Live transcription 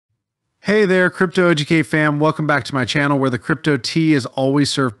Hey there, Crypto Educate fam. Welcome back to my channel where the crypto tea is always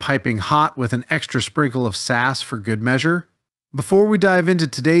served piping hot with an extra sprinkle of sass for good measure. Before we dive into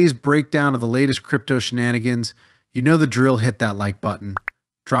today's breakdown of the latest crypto shenanigans, you know the drill. Hit that like button,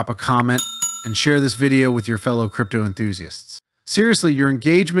 drop a comment, and share this video with your fellow crypto enthusiasts. Seriously, your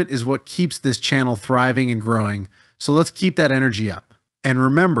engagement is what keeps this channel thriving and growing, so let's keep that energy up. And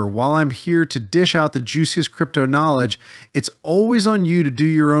remember, while I'm here to dish out the juiciest crypto knowledge, it's always on you to do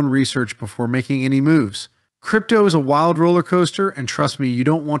your own research before making any moves. Crypto is a wild roller coaster, and trust me, you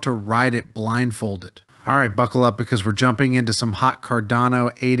don't want to ride it blindfolded. All right, buckle up because we're jumping into some hot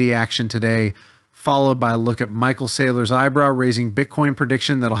Cardano 80 action today, followed by a look at Michael Saylor's eyebrow-raising Bitcoin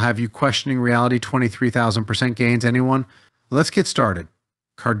prediction that'll have you questioning reality. 23,000% gains. Anyone? Let's get started.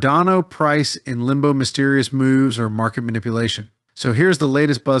 Cardano price in limbo, mysterious moves, or market manipulation. So here's the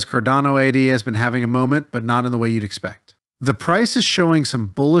latest buzz. Cardano 80 has been having a moment, but not in the way you'd expect. The price is showing some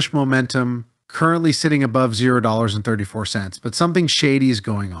bullish momentum, currently sitting above $0.34, but something shady is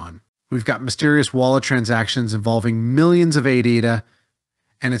going on. We've got mysterious wallet transactions involving millions of ADA,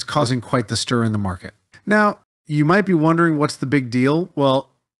 and it's causing quite the stir in the market. Now, you might be wondering what's the big deal?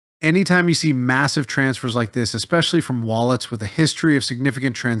 Well, anytime you see massive transfers like this, especially from wallets with a history of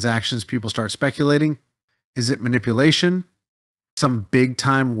significant transactions, people start speculating. Is it manipulation? Some big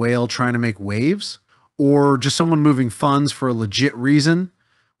time whale trying to make waves, or just someone moving funds for a legit reason?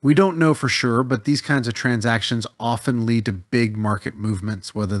 We don't know for sure, but these kinds of transactions often lead to big market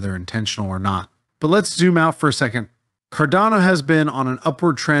movements, whether they're intentional or not. But let's zoom out for a second. Cardano has been on an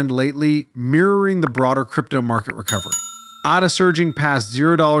upward trend lately, mirroring the broader crypto market recovery. ADA surging past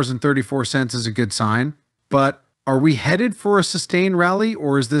 $0.34 is a good sign, but are we headed for a sustained rally,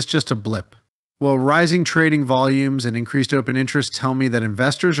 or is this just a blip? Well, rising trading volumes and increased open interest tell me that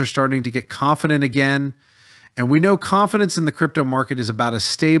investors are starting to get confident again. And we know confidence in the crypto market is about as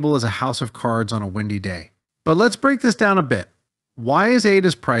stable as a house of cards on a windy day. But let's break this down a bit. Why is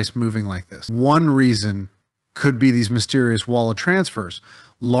ADA's price moving like this? One reason could be these mysterious wallet transfers.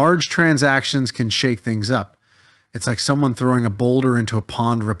 Large transactions can shake things up. It's like someone throwing a boulder into a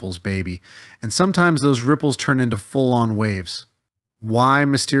pond ripples, baby. And sometimes those ripples turn into full-on waves. Why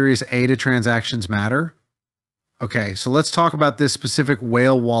mysterious ADA transactions matter? Okay, so let's talk about this specific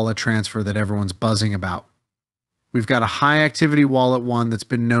whale wallet transfer that everyone's buzzing about. We've got a high activity wallet one that's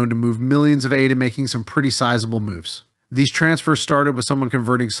been known to move millions of ADA, making some pretty sizable moves. These transfers started with someone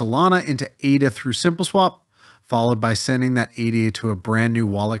converting Solana into ADA through SimpleSwap, followed by sending that ADA to a brand new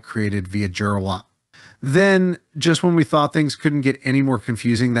wallet created via Jurawat. Then, just when we thought things couldn't get any more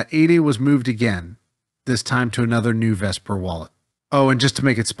confusing, that ADA was moved again, this time to another new Vesper wallet. Oh, and just to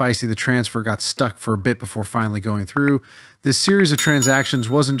make it spicy, the transfer got stuck for a bit before finally going through. This series of transactions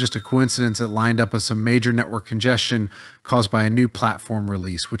wasn't just a coincidence. It lined up with some major network congestion caused by a new platform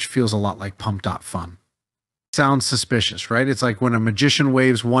release, which feels a lot like pump.fun. Sounds suspicious, right? It's like when a magician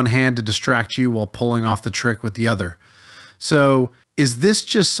waves one hand to distract you while pulling off the trick with the other. So is this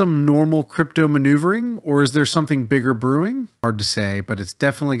just some normal crypto maneuvering, or is there something bigger brewing? Hard to say, but it's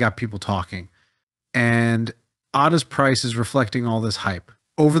definitely got people talking. And ADA's price is reflecting all this hype.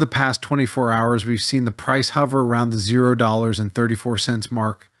 Over the past 24 hours, we've seen the price hover around the $0.34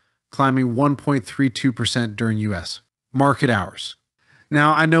 mark, climbing 1.32% during US market hours.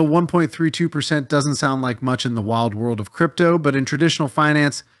 Now, I know 1.32% doesn't sound like much in the wild world of crypto, but in traditional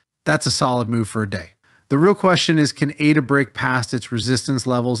finance, that's a solid move for a day. The real question is, can ADA break past its resistance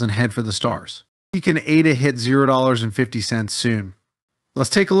levels and head for the stars? Can ADA hit $0.50 soon? Let's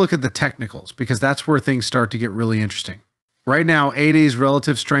take a look at the technicals, because that's where things start to get really interesting. Right now, ADA's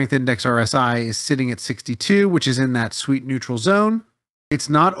relative strength index RSI is sitting at 62, which is in that sweet neutral zone. It's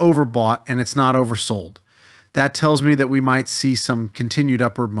not overbought and it's not oversold. That tells me that we might see some continued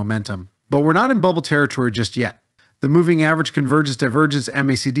upward momentum, but we're not in bubble territory just yet. The moving average convergence divergence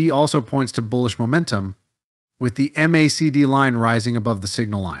MACD also points to bullish momentum, with the MACD line rising above the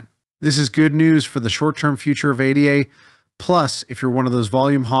signal line. This is good news for the short-term future of ADA. Plus, if you're one of those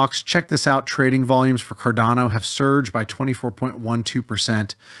volume hawks, check this out. Trading volumes for Cardano have surged by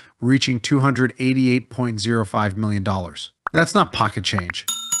 24.12%, reaching $288.05 million. That's not pocket change.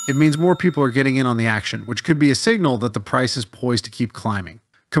 It means more people are getting in on the action, which could be a signal that the price is poised to keep climbing.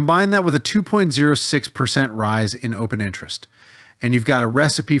 Combine that with a 2.06% rise in open interest, and you've got a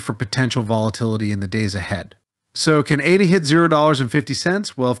recipe for potential volatility in the days ahead. So can ADA hit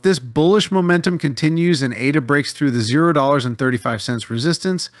 $0.50? Well, if this bullish momentum continues and ADA breaks through the $0.35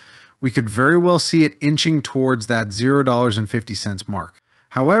 resistance, we could very well see it inching towards that $0.50 mark.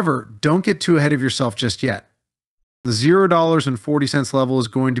 However, don't get too ahead of yourself just yet. The $0.40 level is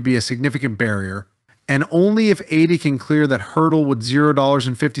going to be a significant barrier, And only if 80 can clear that hurdle would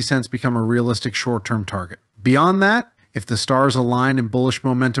 $0.50 become a realistic short-term target. Beyond that, if the stars align and bullish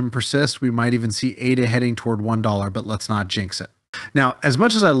momentum persists, we might even see ADA heading toward $1, but let's not jinx it. Now, as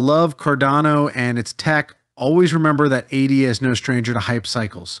much as I love Cardano and its tech, always remember that ADA is no stranger to hype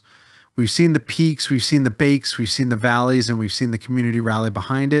cycles. We've seen the peaks, we've seen the bakes, we've seen the valleys, and we've seen the community rally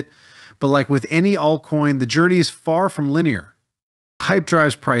behind it. But like with any altcoin, the journey is far from linear. Hype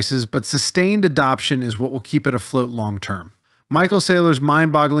drives prices, but sustained adoption is what will keep it afloat long term. Michael Saylor's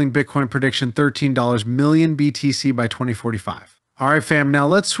mind-boggling Bitcoin prediction, $13 million BTC by 2045. All right, fam, now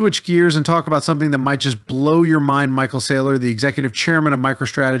let's switch gears and talk about something that might just blow your mind. Michael Saylor, the executive chairman of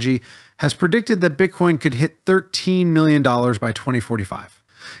MicroStrategy, has predicted that Bitcoin could hit $13 million by 2045.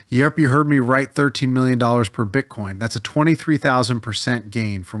 Yep, you heard me right, $13 million per Bitcoin. That's a 23,000%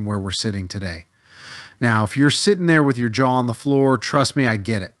 gain from where we're sitting today. Now, if you're sitting there with your jaw on the floor, trust me, I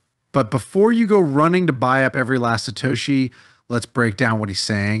get it. But before you go running to buy up every last Satoshi, let's break down what he's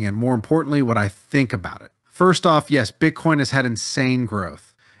saying and, more importantly, what I think about it. First off, yes, Bitcoin has had insane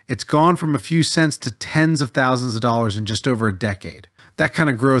growth. It's gone from a few cents to tens of thousands of dollars in just over a decade. That kind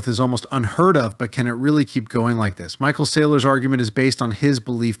of growth is almost unheard of, but can it really keep going like this? Michael Saylor's argument is based on his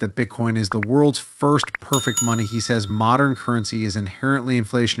belief that Bitcoin is the world's first perfect money. He says modern currency is inherently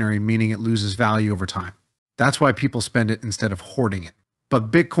inflationary, meaning it loses value over time. That's why people spend it instead of hoarding it. But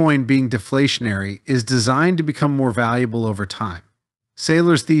Bitcoin, being deflationary, is designed to become more valuable over time.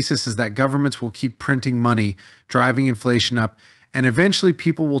 Saylor's thesis is that governments will keep printing money, driving inflation up, and eventually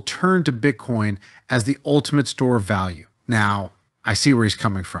people will turn to Bitcoin as the ultimate store of value. Now, I see where he's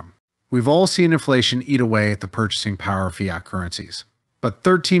coming from. We've all seen inflation eat away at the purchasing power of fiat currencies. But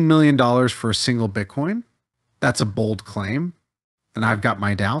 $13 million for a single Bitcoin? That's a bold claim, and I've got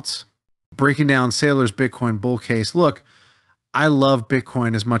my doubts. Breaking down Saylor's Bitcoin bull case, look, I love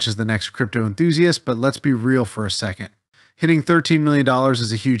Bitcoin as much as the next crypto enthusiast, but let's be real for a second. Hitting $13 million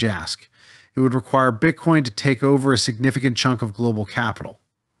is a huge ask. It would require Bitcoin to take over a significant chunk of global capital.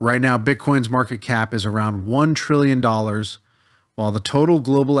 Right now, Bitcoin's market cap is around $1 trillion, while the total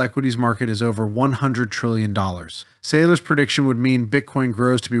global equities market is over $100 trillion. Saylor's prediction would mean Bitcoin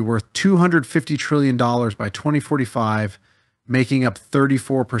grows to be worth $250 trillion by 2045, making up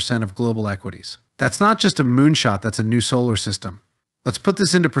 34% of global equities. That's not just a moonshot, that's a new solar system. Let's put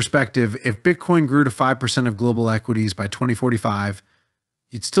this into perspective. If Bitcoin grew to 5% of global equities by 2045,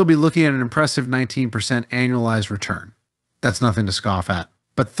 you'd still be looking at an impressive 19% annualized return. That's nothing to scoff at.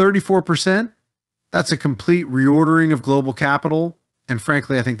 But 34%? That's a complete reordering of global capital, and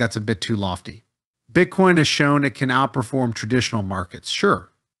frankly, I think that's a bit too lofty. Bitcoin has shown it can outperform traditional markets, sure.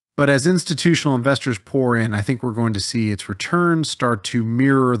 But as institutional investors pour in, I think we're going to see its returns start to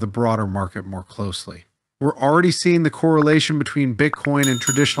mirror the broader market more closely. We're already seeing the correlation between Bitcoin and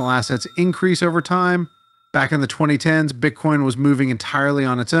traditional assets increase over time. Back in the 2010s, Bitcoin was moving entirely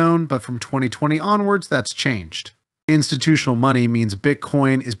on its own, but from 2020 onwards, that's changed. Institutional money means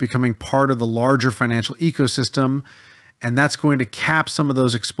Bitcoin is becoming part of the larger financial ecosystem, and that's going to cap some of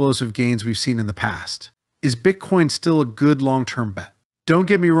those explosive gains we've seen in the past. Is Bitcoin still a good long-term bet? Don't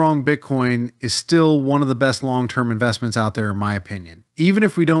get me wrong, Bitcoin is still one of the best long-term investments out there in my opinion. Even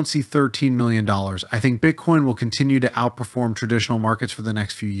if we don't see $13 million, I think Bitcoin will continue to outperform traditional markets for the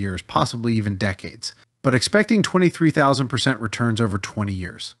next few years, possibly even decades. But expecting 23,000% returns over 20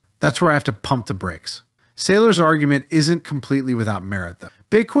 years. That's where I have to pump the brakes. Saylor's argument isn't completely without merit though.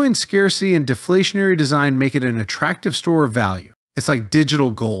 Bitcoin's scarcity and deflationary design make it an attractive store of value. It's like digital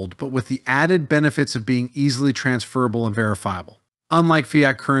gold, but with the added benefits of being easily transferable and verifiable. Unlike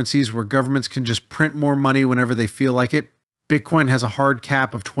fiat currencies where governments can just print more money whenever they feel like it, Bitcoin has a hard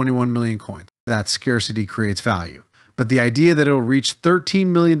cap of 21 million coins. That scarcity creates value. But the idea that it'll reach $13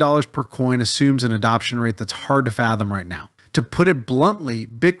 million per coin assumes an adoption rate that's hard to fathom right now. To put it bluntly,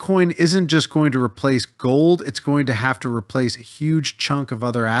 Bitcoin isn't just going to replace gold, it's going to have to replace a huge chunk of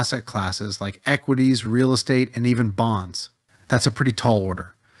other asset classes like equities, real estate, and even bonds. That's a pretty tall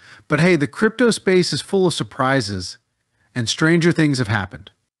order. But hey, the crypto space is full of surprises, and stranger things have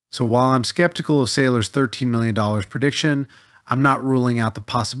happened. So while I'm skeptical of Saylor's $13 million prediction, I'm not ruling out the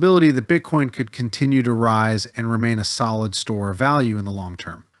possibility that Bitcoin could continue to rise and remain a solid store of value in the long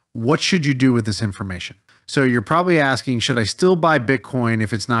term. What should you do with this information? So you're probably asking, should I still buy Bitcoin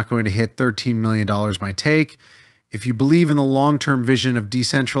if it's not going to hit $13 million my take? If you believe in the long-term vision of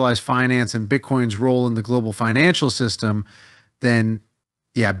decentralized finance and Bitcoin's role in the global financial system, then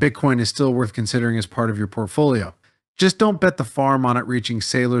yeah, Bitcoin is still worth considering as part of your portfolio. Just don't bet the farm on it reaching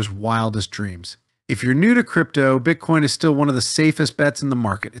Saylor's wildest dreams. If you're new to crypto, Bitcoin is still one of the safest bets in the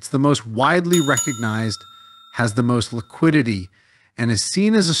market. It's the most widely recognized, has the most liquidity, and is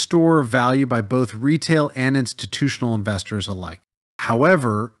seen as a store of value by both retail and institutional investors alike.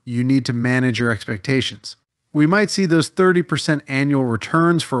 However, you need to manage your expectations. We might see those 30% annual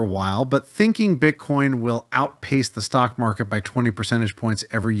returns for a while, but thinking Bitcoin will outpace the stock market by 20 percentage points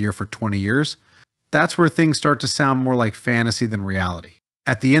every year for 20 years, that's where things start to sound more like fantasy than reality.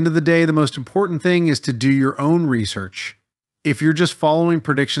 At the end of the day, the most important thing is to do your own research. If you're just following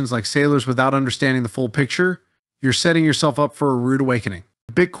predictions like Saylor's without understanding the full picture, you're setting yourself up for a rude awakening.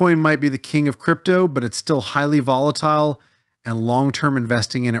 Bitcoin might be the king of crypto, but it's still highly volatile, and long-term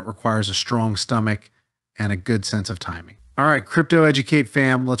investing in it requires a strong stomach and a good sense of timing. All right, Crypto Educate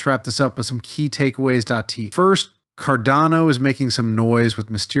fam, let's wrap this up with some key takeaways. First, Cardano is making some noise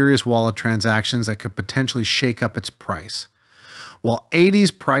with mysterious wallet transactions that could potentially shake up its price. While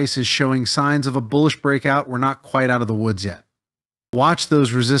 80's price is showing signs of a bullish breakout, we're not quite out of the woods yet. Watch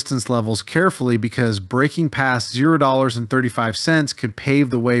those resistance levels carefully because breaking past $0.35 could pave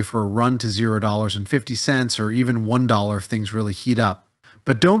the way for a run to $0.50 or even $1 if things really heat up.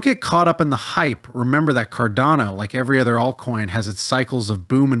 But don't get caught up in the hype. Remember that Cardano, like every other altcoin, has its cycles of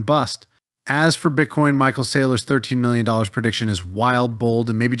boom and bust. As for Bitcoin, Michael Saylor's $13 million prediction is wild, bold,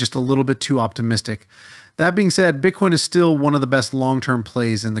 and maybe just a little bit too optimistic. That being said, Bitcoin is still one of the best long-term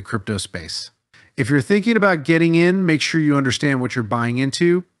plays in the crypto space. If you're thinking about getting in, make sure you understand what you're buying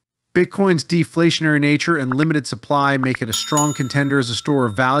into. Bitcoin's deflationary nature and limited supply make it a strong contender as a store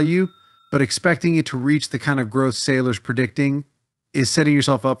of value, but expecting it to reach the kind of growth Saylor's predicting is setting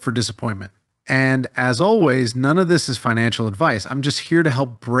yourself up for disappointment. And as always, none of this is financial advice. I'm just here to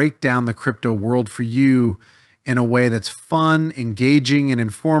help break down the crypto world for you in a way that's fun, engaging, and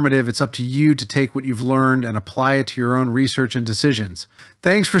informative. It's up to you to take what you've learned and apply it to your own research and decisions.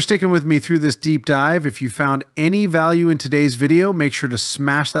 Thanks for sticking with me through this deep dive. If you found any value in today's video, make sure to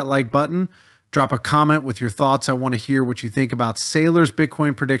smash that like button, drop a comment with your thoughts. I want to hear what you think about Saylor's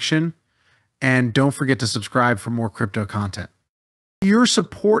Bitcoin prediction, and don't forget to subscribe for more crypto content. Your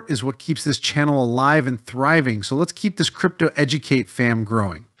support is what keeps this channel alive and thriving, so let's keep this Crypto Educate fam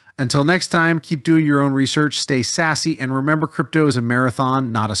growing. Until next time, keep doing your own research, stay sassy, and remember crypto is a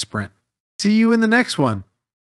marathon, not a sprint. See you in the next one.